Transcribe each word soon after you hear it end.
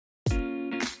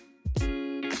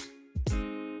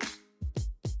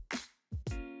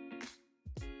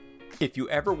If you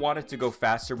ever wanted to go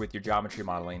faster with your geometry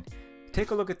modeling, take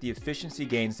a look at the efficiency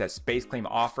gains that SpaceClaim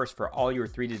offers for all your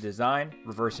 3D design,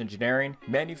 reverse engineering,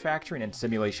 manufacturing, and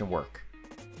simulation work.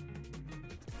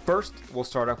 First, we'll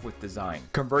start off with design.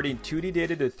 Converting 2D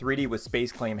data to 3D with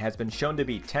SpaceClaim has been shown to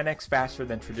be 10x faster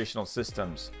than traditional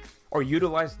systems, or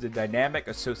utilize the dynamic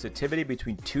associativity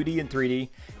between 2D and 3D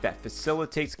that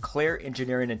facilitates clear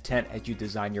engineering intent as you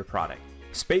design your product.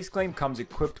 SpaceClaim comes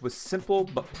equipped with simple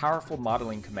but powerful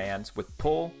modeling commands with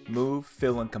pull, move,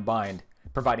 fill, and combined,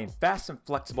 providing fast and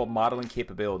flexible modeling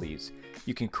capabilities.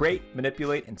 You can create,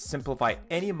 manipulate, and simplify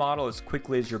any model as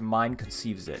quickly as your mind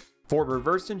conceives it. For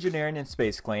reverse engineering in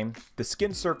SpaceClaim, the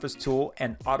Skin Surface tool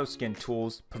and AutoSkin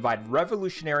tools provide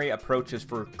revolutionary approaches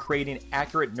for creating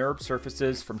accurate NURB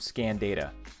surfaces from scanned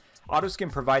data.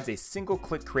 AutoSkin provides a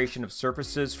single-click creation of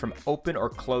surfaces from open or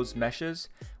closed meshes,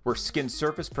 where Skin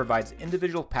Surface provides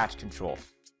individual patch control.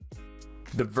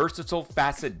 The versatile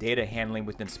facet data handling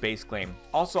within SpaceClaim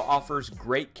also offers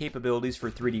great capabilities for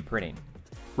 3D printing.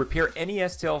 Repair any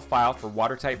STL file for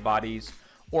watertight bodies,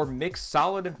 or mix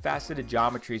solid and faceted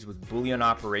geometries with Boolean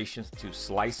operations to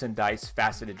slice and dice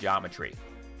faceted geometry.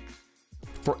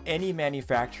 For any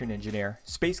manufacturing engineer,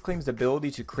 SpaceClaim's ability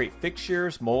to create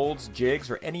fixtures, molds, jigs,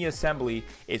 or any assembly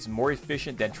is more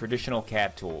efficient than traditional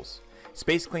CAD tools.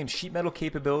 SpaceClaim's sheet metal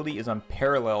capability is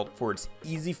unparalleled for its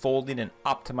easy folding and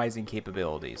optimizing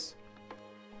capabilities.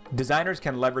 Designers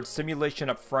can leverage simulation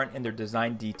up front in their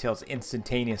design details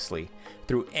instantaneously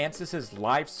through Ansys'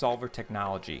 Live Solver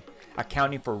technology,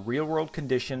 accounting for real-world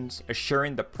conditions,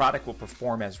 assuring the product will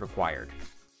perform as required.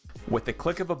 With the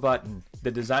click of a button,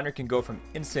 the designer can go from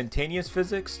instantaneous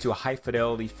physics to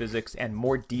high-fidelity physics and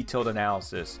more detailed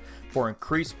analysis for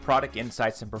increased product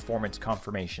insights and performance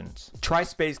confirmations. Try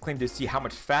SpaceClaim to see how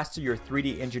much faster your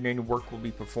 3D engineering work will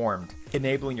be performed,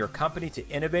 enabling your company to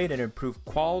innovate and improve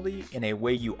quality in a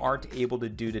way you aren't able to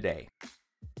do today.